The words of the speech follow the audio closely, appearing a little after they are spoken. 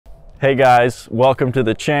Hey guys, welcome to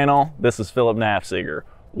the channel. This is 𝐕𝐈𝐃𝐄𝐒.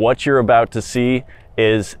 What you're about to see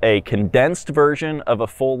is a condensed version of a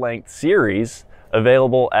full-length series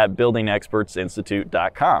available at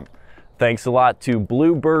buildingexpertsinstitute.com. Thanks a lot to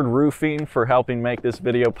Bluebird Roofing for helping make this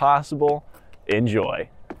video possible. Enjoy.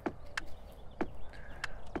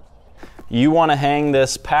 You want to hang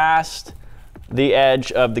this past the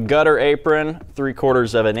edge of the gutter apron,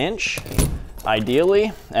 3/4 of an inch,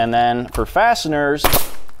 ideally. And then for fasteners,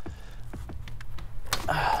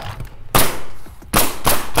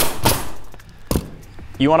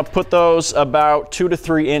 you want to put those about 2 to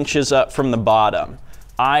 3 inches up from the bottom.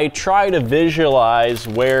 I try to visualize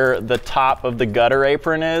where the top of the gutter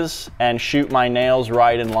apron is and shoot my nails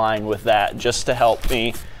right in line with that, just to help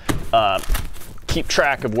me keep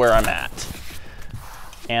track of where I'm at.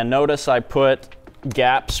 And notice I put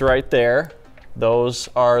gaps right there. Those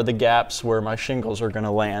are the gaps where my shingles are going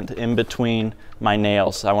to land, in between my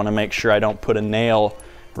nails. I want to make sure I don't put a nail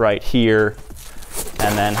right here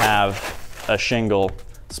and then have a shingle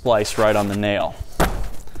spliced right on the nail.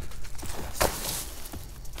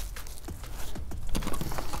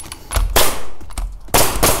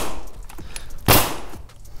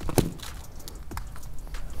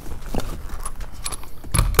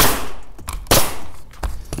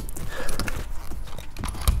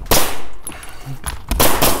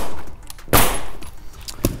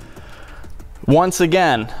 Once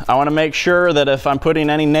again, I want to make sure that if I'm putting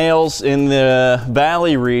any nails in the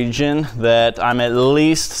valley region, that I'm at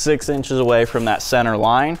least 6 inches away from that center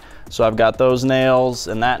line. So I've got those nails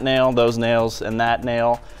and that nail, those nails and that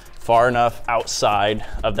nail far enough outside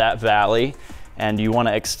of that valley. And you want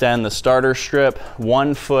to extend the starter strip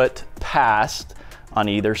 1 foot past on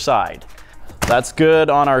either side. That's good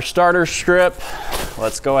on our starter strip.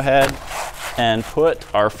 Let's go ahead and put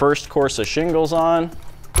our first course of shingles on.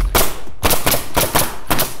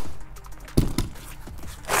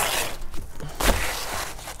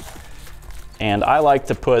 And I like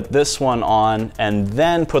to put this one on and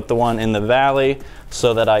then put the one in the valley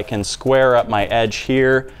so that I can square up my edge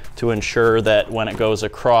here to ensure that when it goes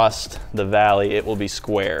across the valley, it will be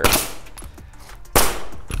square.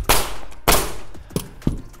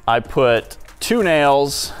 I put 2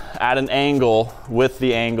 nails at an angle with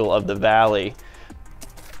the angle of the valley,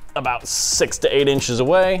 about 6 to 8 inches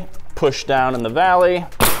away, push down in the valley,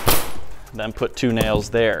 then put 2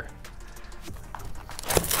 nails there.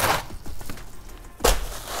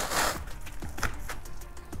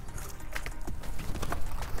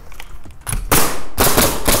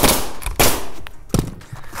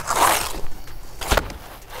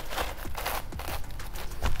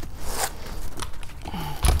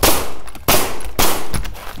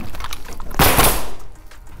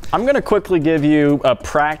 I'm going to quickly give you a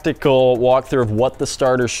practical walkthrough of what the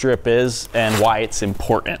starter strip is and why it's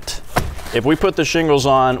important. If we put the shingles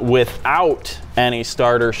on without any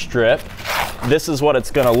starter strip, this is what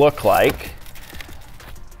it's going to look like.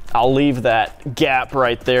 I'll leave that gap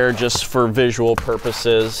right there just for visual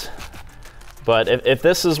purposes. But if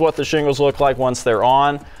this is what the shingles look like once they're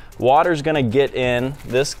on, water's going to get in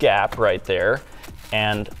this gap right there,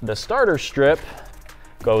 and the starter strip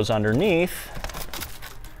goes underneath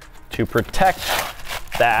to protect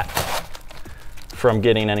that from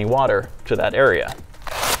getting any water to that area.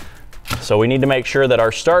 So we need to make sure that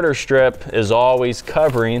our starter strip is always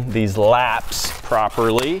covering these laps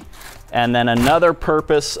properly. And then another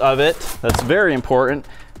purpose of it that's very important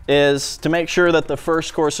is to make sure that the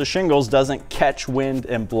first course of shingles doesn't catch wind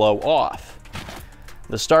and blow off.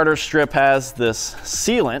 The starter strip has this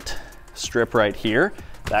sealant strip right here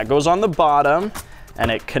that goes on the bottom, and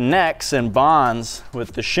it connects and bonds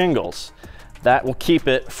with the shingles. That will keep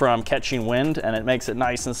it from catching wind, and it makes it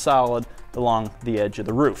nice and solid along the edge of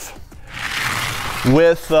the roof.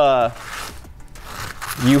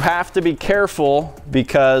 You have to be careful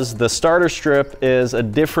because the starter strip is a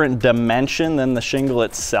different dimension than the shingle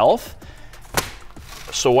itself.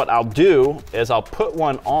 So what I'll do is I'll put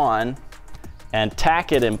one on and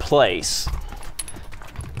tack it in place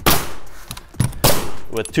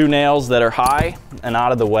with 2 nails that are high and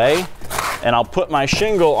out of the way, and I'll put my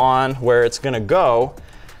shingle on where it's going to go,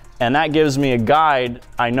 and that gives me a guide.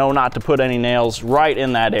 I know not to put any nails right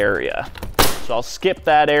in that area. So I'll skip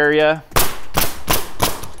that area,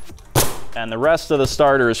 and the rest of the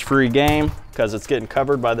starter is free game because it's getting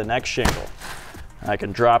covered by the next shingle. I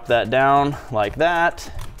can drop that down like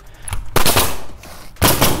that.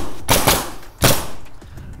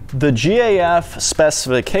 The GAF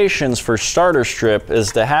specifications for starter strip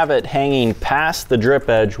is to have it hanging past the drip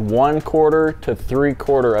edge 1/4 to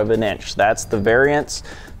 3/4 of an inch. That's the variance.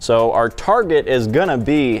 So our target is gonna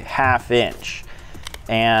be 1/2 inch.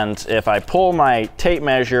 And if I pull my tape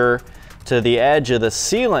measure to the edge of the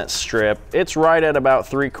sealant strip, it's right at about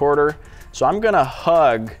 3/4. So I'm gonna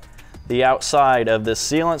hug the outside of this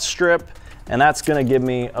sealant strip, and that's gonna give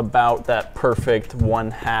me about that perfect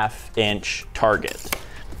 1/2 inch target.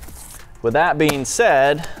 With that being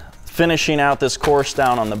said, finishing out this course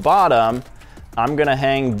down on the bottom, I'm gonna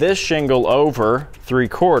hang this shingle over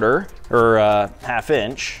 3/4 or 1/2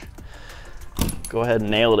 inch. Go ahead and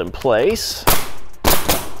nail it in place.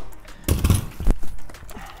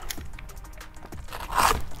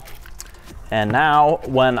 And now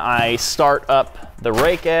when I start up the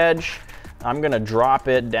rake edge, I'm gonna drop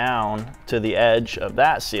it down to the edge of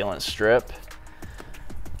that sealant strip.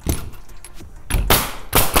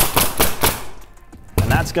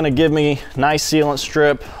 And that's gonna give me nice sealant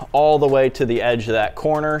strip all the way to the edge of that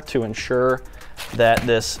corner to ensure that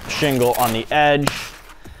this shingle on the edge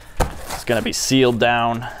is gonna be sealed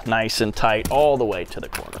down nice and tight all the way to the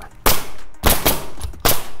corner.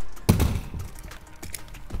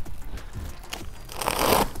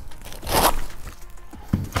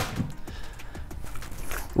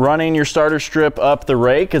 Running your starter strip up the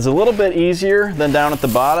rake is a little bit easier than down at the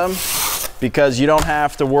bottom because you don't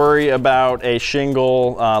have to worry about a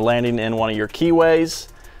shingle landing in one of your keyways.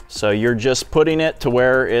 So you're just putting it to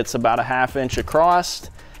where it's about a 1/2 inch across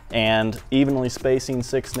and evenly spacing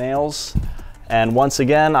 6 nails. And once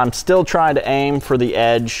again, I'm still trying to aim for the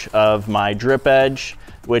edge of my drip edge,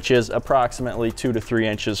 which is approximately 2 to 3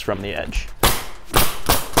 inches from the edge.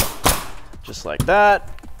 Just like that.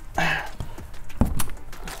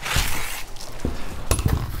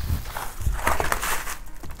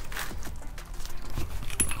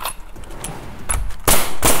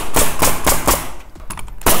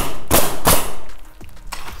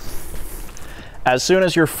 As soon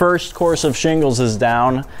as your first course of shingles is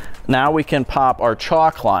down, now we can pop our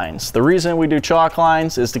chalk lines. The reason we do chalk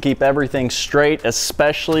lines is to keep everything straight,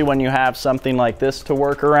 especially when you have something like this to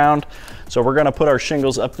work around. So we're gonna put our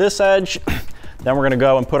shingles up this edge, then we're gonna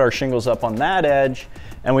go and put our shingles up on that edge,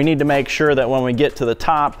 and we need to make sure that when we get to the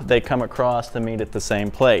top, they come across to meet at the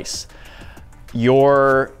same place.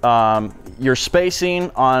 Your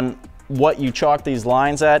spacing on what you chalk these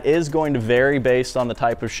lines at is going to vary based on the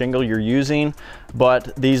type of shingle you're using,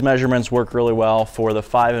 but these measurements work really well for the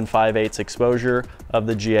 5 5/8 exposure of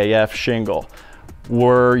the GAF shingle.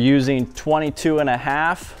 We're using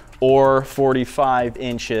 22.5 or 45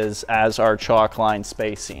 inches as our chalk line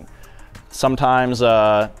spacing. Sometimes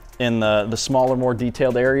in the smaller, more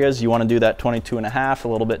detailed areas, you want to do that 22.5 a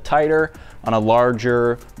little bit tighter. On a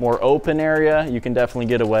larger, more open area, you can definitely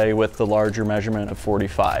get away with the larger measurement of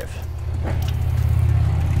 45.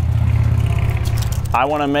 I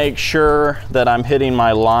want to make sure that I'm hitting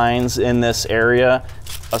my lines in this area.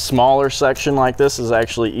 A smaller section like this is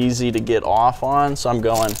actually easy to get off on, so I'm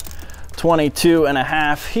going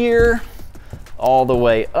 22.5 here, all the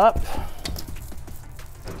way up.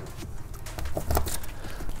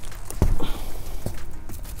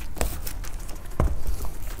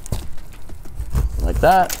 Like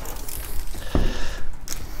that.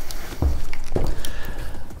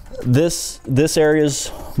 This area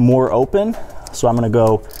is more open, so I'm going to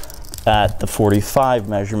go at the 45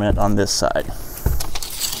 measurement on this side.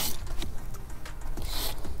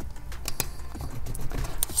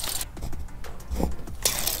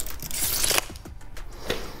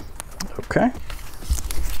 Okay.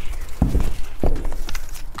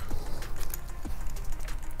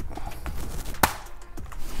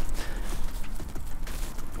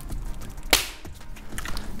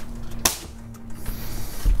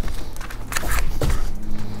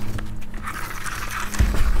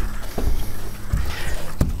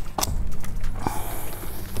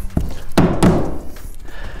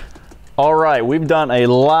 All right, we've done a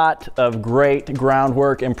lot of great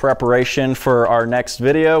groundwork in preparation for our next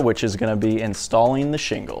video, which is going to be installing the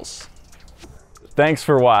shingles. Thanks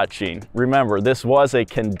for watching. Remember, this was a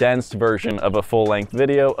condensed version of a full-length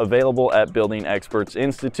video available at Building Experts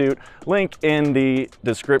Institute. Link in the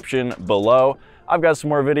description below. I've got some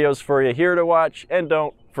more videos for you here to watch, and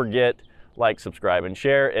don't forget, like, subscribe, and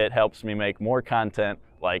share. It helps me make more content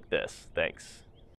like this. Thanks.